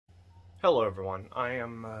Hello everyone,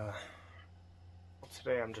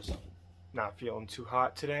 today I'm just not feeling too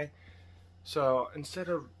hot today. So instead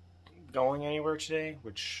of going anywhere today,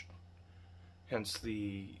 which hence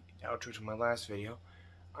the outro to my last video,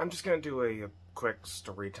 I'm just going to do a quick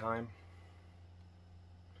story time.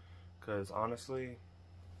 Because honestly,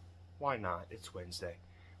 why not? It's Wednesday.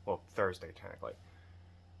 Well, Thursday technically.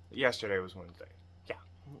 Yesterday was Wednesday. Yeah.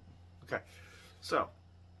 Okay, so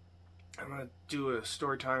I'm going to do a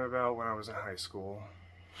story time about when I was in high school.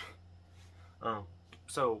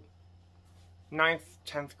 So 9th,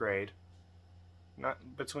 10th grade, not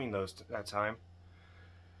between that time,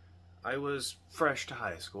 I was fresh to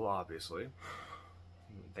high school, obviously.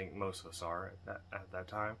 I think most of us are at that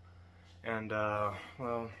time. And,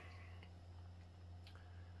 well,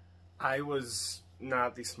 I was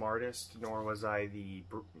not the smartest, nor was I the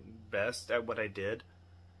best at what I did.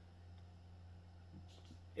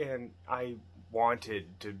 And I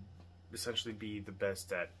wanted to essentially be the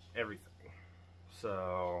best at everything.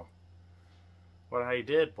 So what I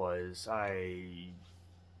did was I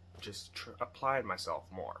just applied myself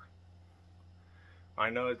more. I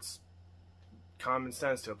know it's common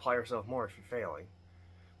sense to apply yourself more if you're failing,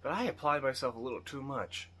 but I applied myself a little too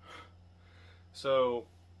much. So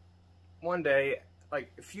one day,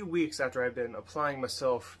 like a few weeks after I'd been applying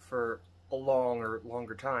myself for a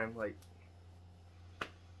longer time, like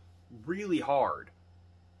really hard,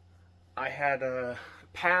 I had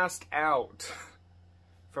passed out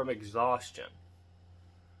from exhaustion.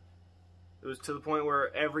 It was to the point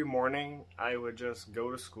where every morning I would just go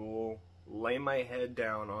to school, lay my head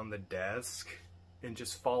down on the desk, and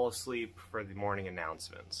just fall asleep for the morning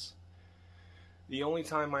announcements. The only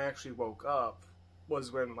time I actually woke up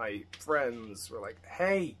was when my friends were like,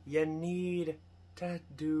 "Hey, you need to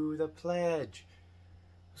do the pledge."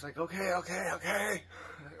 I was like, okay.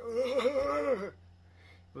 It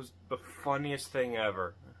was the funniest thing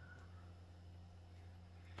ever.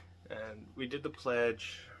 And we did the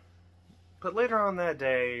pledge. But later on that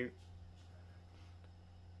day,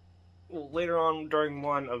 well, later on during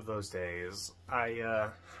one of those days,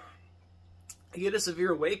 I get a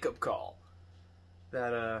severe wake-up call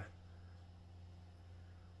that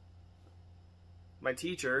my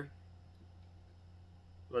teacher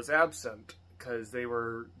was absent because they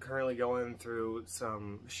were currently going through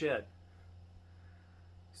some shit.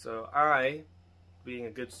 So I, being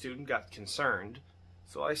a good student, got concerned.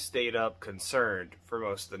 So I stayed up concerned for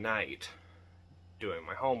most of the night, doing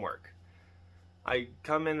my homework. I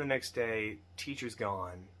come in the next day, teacher's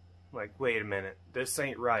gone. I'm like, wait a minute, this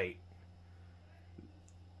ain't right.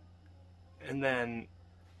 And then,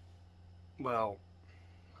 well,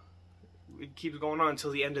 it keeps going on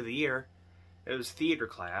until the end of the year. It was theater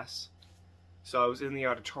class. So I was in the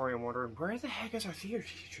auditorium wondering, where the heck is our theater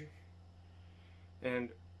teacher? And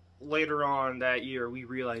later on that year, we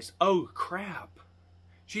realized, oh crap,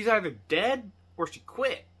 she's either dead or she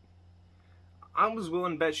quit. I was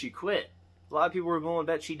willing to bet she quit. A lot of people were willing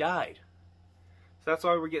to bet she died. So that's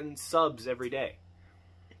why we're getting subs every day.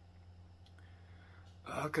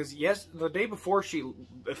 Because yes, the day before she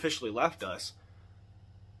officially left us,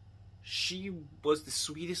 she was the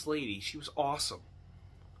sweetest lady. She was awesome.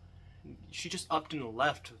 She just upped and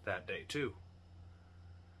left that day too.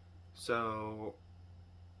 So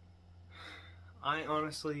I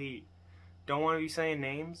honestly don't want to be saying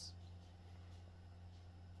names,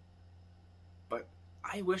 but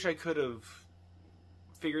I wish I could have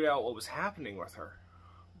figured out what was happening with her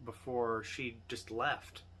before she just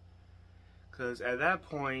left. Because at that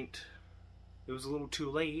point, it was a little too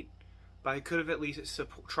late, but I could have at least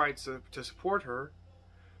tried to support her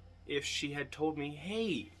if she had told me,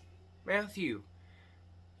 "Hey, Matthew,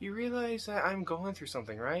 you realize that I'm going through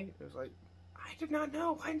something, right?" It was like, I did not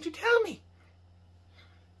know. Why didn't you tell me?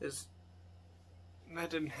 That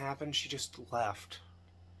didn't happen. She just left.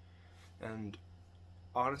 And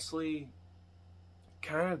honestly,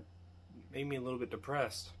 kind of made me a little bit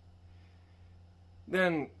depressed.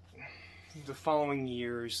 Then the following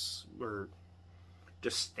years were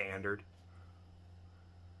just standard.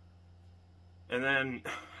 And then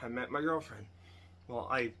I met my girlfriend. Well,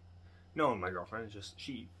 I known my girlfriend, it's just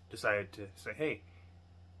she decided to say, "Hey,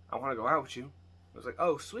 I want to go out with you." I was like,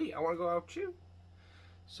 "Oh, sweet, I want to go out with you."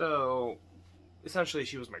 So essentially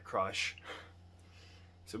she was my crush.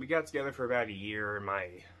 So we got together for about a year in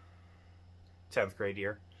my 10th grade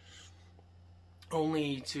year,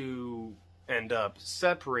 only to end up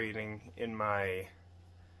separating in my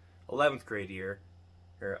 11th grade year,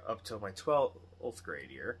 or up till my 12th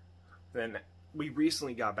grade year. Then we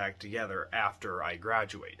recently got back together after I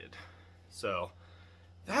graduated. So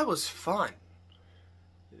that was fun,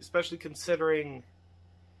 especially considering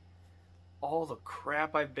all the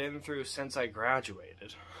crap I've been through since I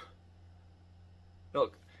graduated.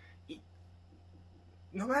 Look,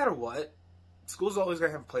 no matter what, school's always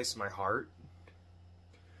going to have a place in my heart.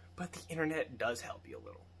 But the internet does help you a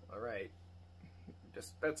little, alright?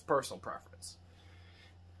 Just, that's personal preference.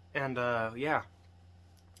 And, yeah.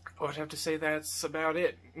 I would have to say that's about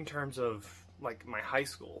it in terms of, like, my high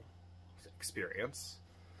school experience.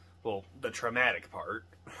 Well, the traumatic part.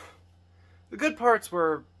 The good parts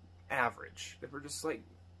were average. They were just, like,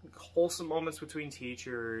 wholesome moments between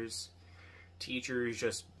teachers. Teachers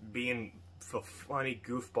just being the funny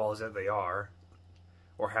goofballs that they are.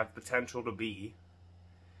 Or have potential to be.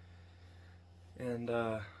 And,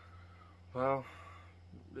 well,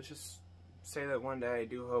 let's just say that one day I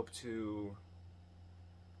do hope to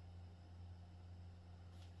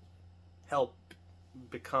help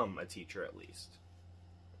become a teacher at least.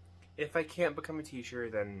 If I can't become a teacher,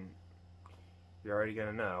 then you're already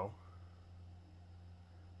gonna know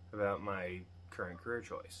about my current career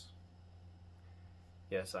choice.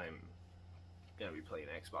 Yes, I'm gonna be playing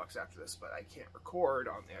Xbox after this, but I can't record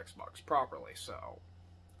on the Xbox properly, so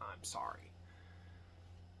I'm sorry.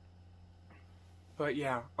 But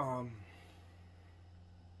yeah,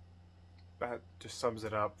 that just sums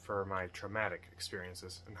it up for my traumatic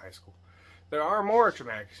experiences in high school. There are more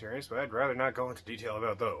traumatic experiences, but I'd rather not go into detail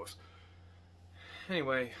about those.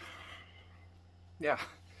 Anyway, yeah.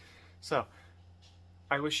 So,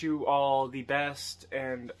 I wish you all the best,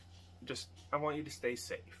 and just, I want you to stay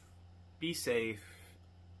safe. Be safe,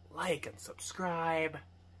 like and subscribe,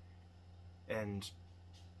 and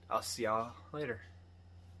I'll see y'all later.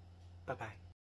 Bye-bye.